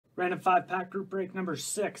Random 5-pack group break number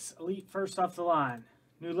 6. Elite first off the line.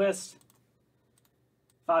 New list.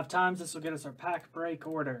 5 times. This will get us our pack break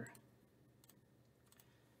order.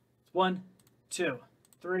 It's 1, 2,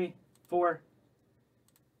 3, 4,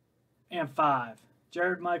 and 5.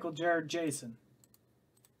 Jared, Michael, Jared, Jason.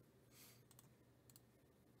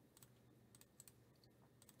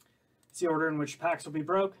 It's the order in which packs will be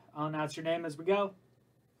broke. I'll announce your name as we go.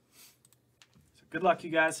 So good luck,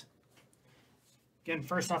 you guys. Again,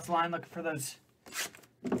 first off the line, looking for those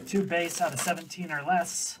 2 base out of 17 or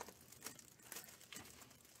less.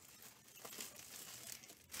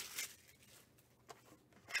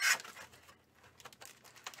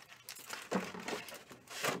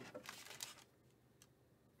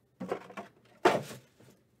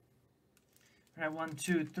 All right, 1,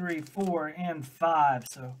 2, 3, 4, and 5.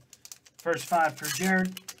 So first 5 for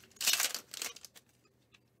Jared.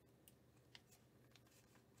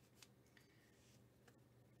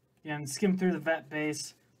 Again, skim through the vet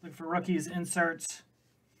base. Look for rookies, inserts.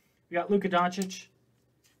 We got Luka Doncic.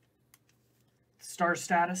 Star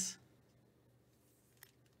status.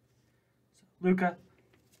 So, Luka.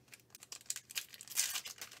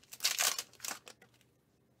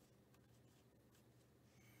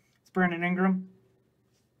 It's Brandon Ingram.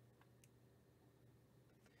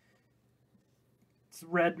 It's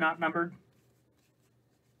red, not numbered.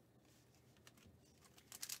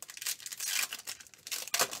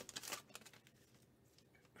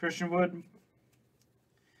 Christian Wood.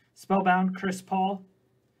 Spellbound, Chris Paul.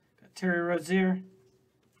 Got Terry Rozier.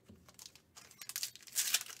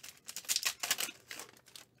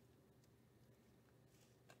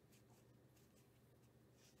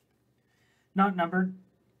 Not numbered,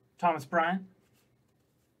 Thomas Bryant.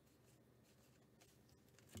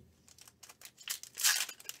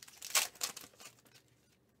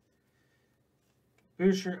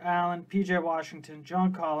 Boucher, Allen, P.J. Washington,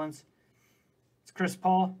 John Collins. It's Chris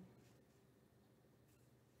Paul.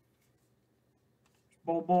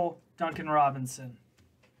 Bol, Duncan Robinson.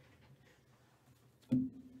 All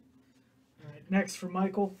right, next for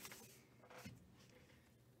Michael.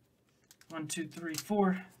 1, 2, 3,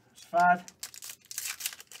 4. There's 5.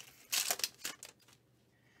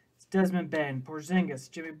 It's Desmond Bain, Porzingis,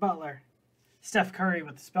 Jimmy Butler, Steph Curry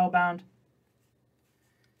with the Spellbound.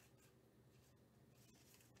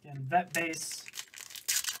 Again, vet base.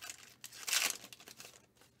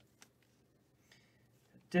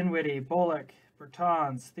 Dinwiddie, Bullock,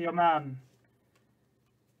 Bertans, Theo Mountain,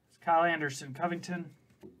 Kyle Anderson, Covington.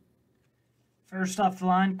 First off the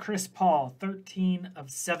line, Chris Paul, 13 of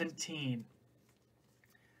 17.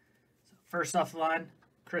 So first off the line,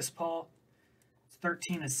 Chris Paul, it's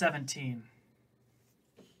 13 of 17.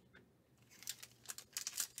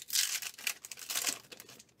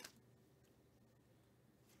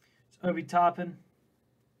 It's Obi Toppin,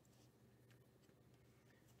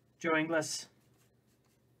 Joe Ingles.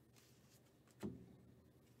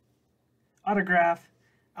 Autograph,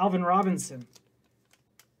 Alvin Robinson.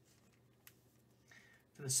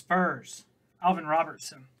 For the Spurs, Alvin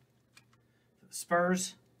Robertson. For the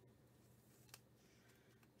Spurs.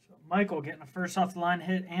 So Michael getting a first off the line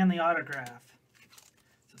hit and the autograph.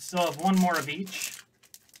 So still have 1 more of each.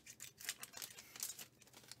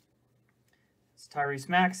 It's Tyrese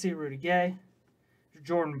Maxey, Rudy Gay,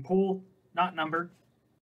 Jordan Poole, not numbered.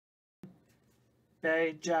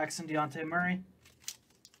 Bay, Jackson, Deontay Murray.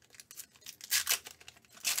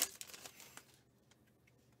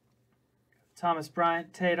 Thomas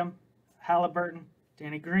Bryant, Tatum, Halliburton,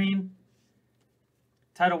 Danny Green.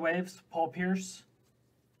 Tidal Waves, Paul Pierce,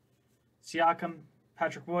 Siakam,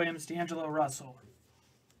 Patrick Williams, D'Angelo Russell.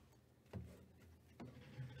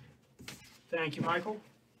 Thank you, Michael.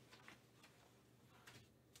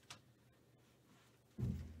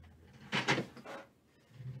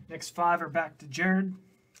 Next 5 are back to Jared.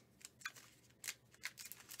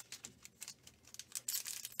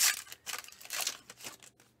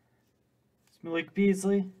 Malik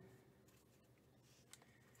Beasley,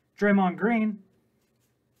 Draymond Green,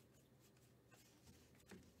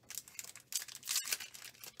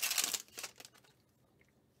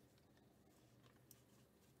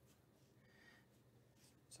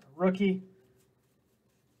 so rookie,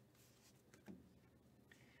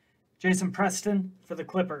 Jason Preston for the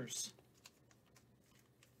Clippers,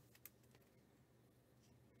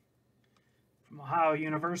 from Ohio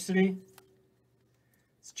University,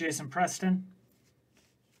 it's Jason Preston.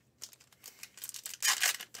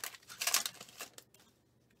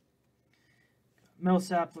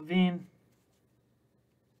 Millsap, Levine,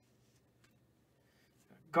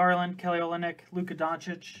 Garland, Kelly Olynyk, Luka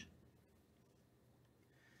Doncic,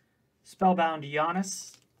 Spellbound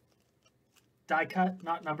Giannis, die cut,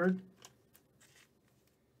 not numbered.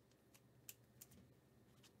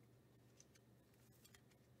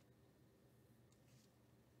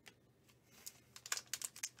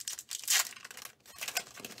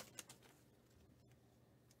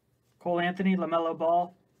 Cole Anthony, LaMelo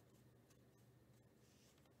Ball.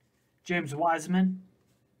 James Wiseman.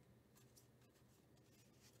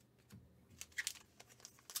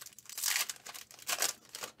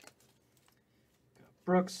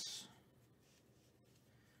 Brooks.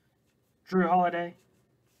 Drew Holiday.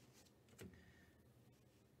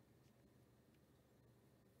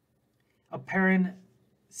 Apparin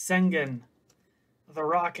Sengun. The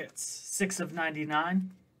Rockets, 6 of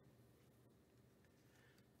 99.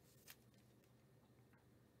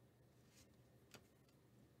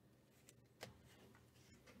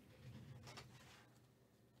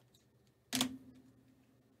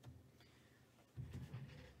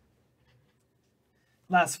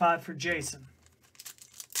 Last 5 for Jason.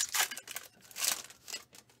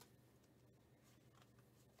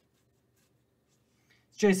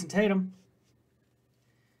 It's Jason Tatum.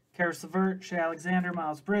 Karis LeVert, Shea Alexander,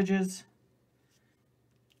 Miles Bridges.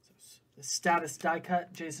 The status die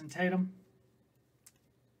cut, Jason Tatum.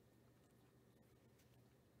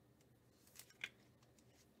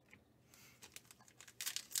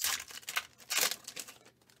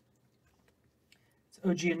 It's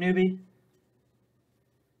OG Anunoby.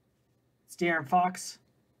 It's De'Aaron Fox.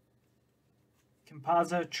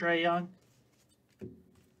 Campazzo, Trae Young.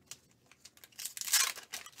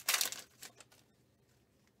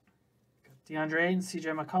 DeAndre Ayton,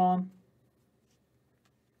 CJ McCollum.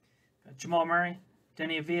 Got Jamal Murray,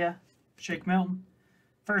 Denny Avila, Shake Milton.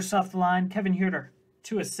 First off the line, Kevin Huerter,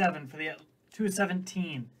 2 of 7 for the 2 of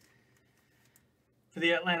 17 for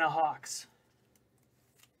the Atlanta Hawks.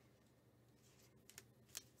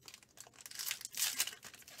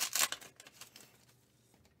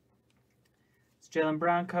 It's Jaylen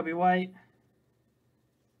Brown, Kobe White.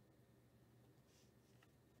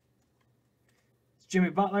 It's Jimmy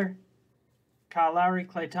Butler. Kyle Lowry,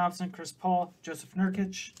 Klay Thompson, Chris Paul, Joseph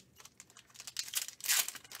Nurkic.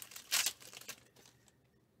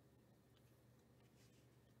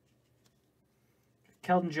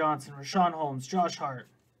 Keldon Johnson, Rashawn Holmes, Josh Hart.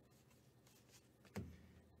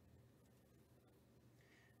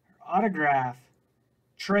 Autograph,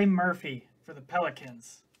 Trey Murphy for the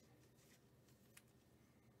Pelicans.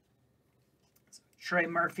 So Trey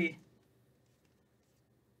Murphy,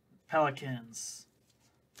 Pelicans.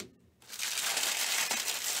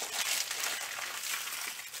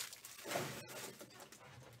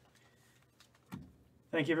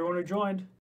 Thank you everyone who joined.